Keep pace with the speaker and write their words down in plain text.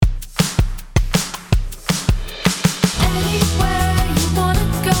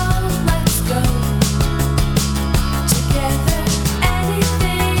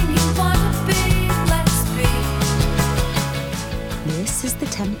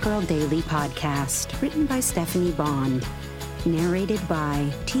Gossip Girl Daily podcast, written by Stephanie Bond, narrated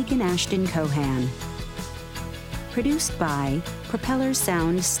by Tegan Ashton Cohan, produced by Propeller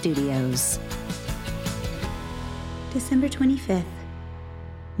Sound Studios. December 25th,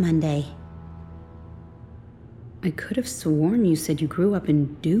 Monday. I could have sworn you said you grew up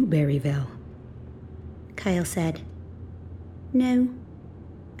in Dewberryville. Kyle said. No,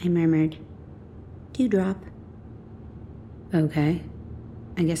 I murmured. Dewdrop. Okay,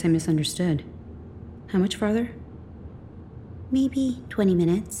 I guess I misunderstood. How much farther? Maybe 20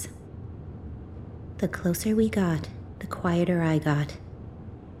 minutes. The closer we got, the quieter I got.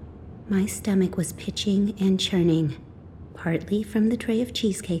 My stomach was pitching and churning, partly from the tray of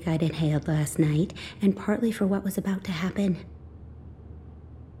cheesecake I'd inhaled last night, and partly for what was about to happen.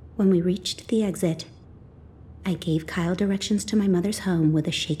 When we reached the exit, I gave Kyle directions to my mother's home with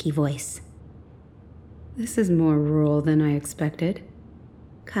a shaky voice. This is more rural than I expected,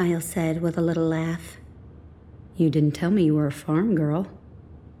 Kyle said with a little laugh. You didn't tell me you were a farm girl.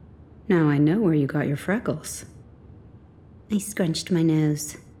 Now I know where you got your freckles. I scrunched my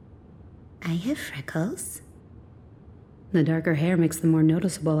nose. I have freckles? The darker hair makes them more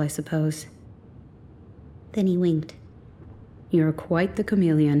noticeable, I suppose. Then he winked. You're quite the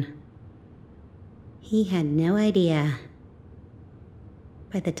chameleon. He had no idea.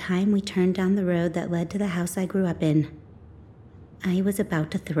 By the time we turned down the road that led to the house I grew up in, I was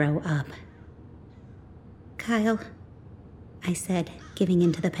about to throw up. Kyle, I said, giving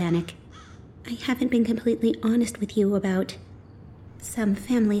in to the panic, I haven't been completely honest with you about some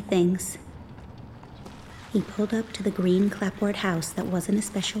family things. He pulled up to the green clapboard house that wasn't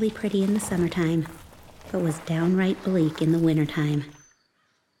especially pretty in the summertime, but was downright bleak in the wintertime.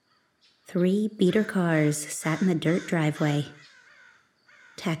 3 beater cars sat in the dirt driveway.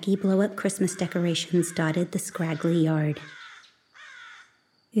 Tacky blow-up Christmas decorations dotted the scraggly yard.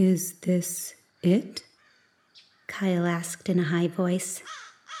 Is this it? Kyle asked in a high voice.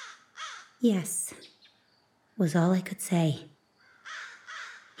 Yes, was all I could say.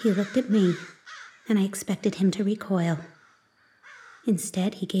 He looked at me, and I expected him to recoil.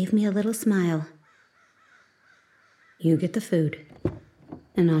 Instead, he gave me a little smile. You get the food,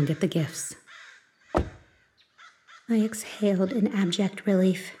 and I'll get the gifts. I exhaled in abject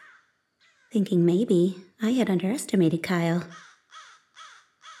relief, thinking maybe I had underestimated Kyle.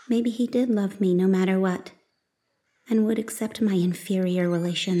 Maybe he did love me no matter what, and would accept my inferior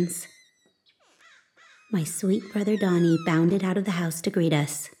relations. My sweet brother Donnie bounded out of the house to greet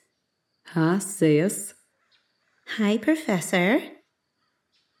us. Hi, sis. Hi, Professor.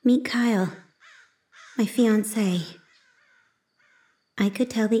 Meet Kyle, my fiancé. I could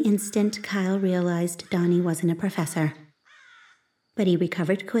tell the instant Kyle realized Donnie wasn't a professor. But he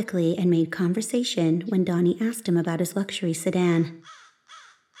recovered quickly and made conversation when Donnie asked him about his luxury sedan.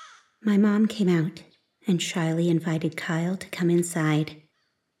 My mom came out and shyly invited Kyle to come inside.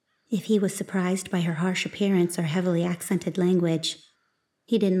 If he was surprised by her harsh appearance or heavily accented language,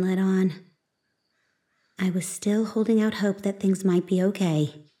 he didn't let on. I was still holding out hope that things might be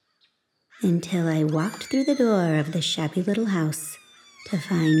okay, until I walked through the door of the shabby little house to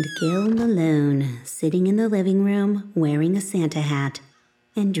find Gil Malone sitting in the living room wearing a Santa hat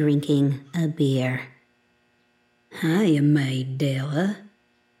and drinking a beer. Hiya, Maid Della,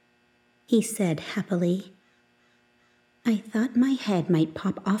 he said happily. I thought my head might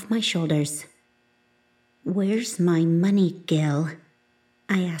pop off my shoulders. Where's my money, Gil?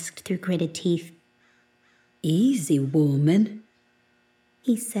 I asked through gritted teeth. Easy, woman,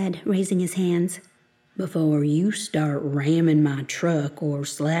 he said, raising his hands. Before you start ramming my truck or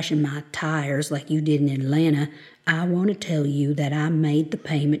slashing my tires like you did in Atlanta, I want to tell you that I made the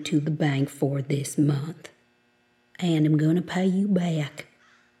payment to the bank for this month. And I'm going to pay you back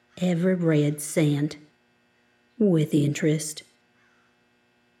every red cent, with interest.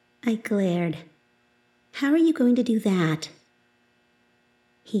 I glared. How are you going to do that?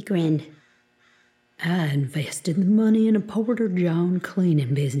 He grinned. I invested the money in a Porter John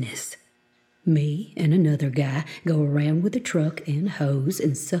cleaning business. Me and another guy go around with a truck and hose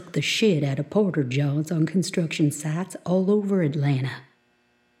and suck the shit out of Porter Johns on construction sites all over Atlanta.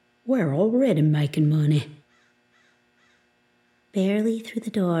 We're already making money. Barely through the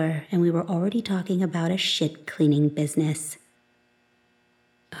door, and we were already talking about a shit cleaning business.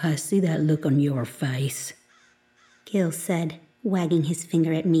 I see that look on your face, Gil said, wagging his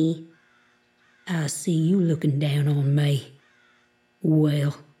finger at me. I see you looking down on me.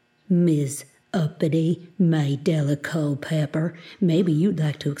 Well, Ms. Uppity Maydella Culpepper, maybe you'd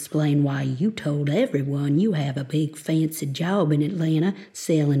like to explain why you told everyone you have a big fancy job in Atlanta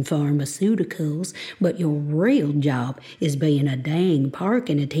selling pharmaceuticals, but your real job is being a dang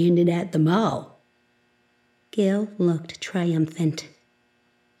parking attendant at the mall. Gil looked triumphant.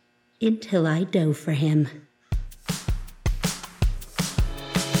 Until I dove for him.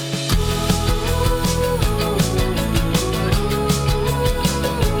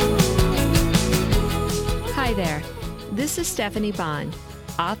 Hi there. This is Stephanie Bond,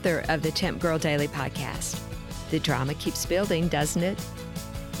 author of the Temp Girl Daily podcast. The drama keeps building, doesn't it?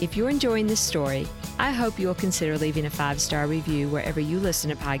 If you're enjoying this story, I hope you'll consider leaving a 5-star review wherever you listen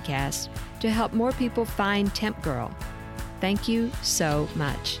to podcasts to help more people find Temp Girl. Thank you so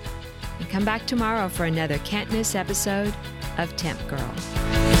much. And come back tomorrow for another can't-miss episode of Temp Girl.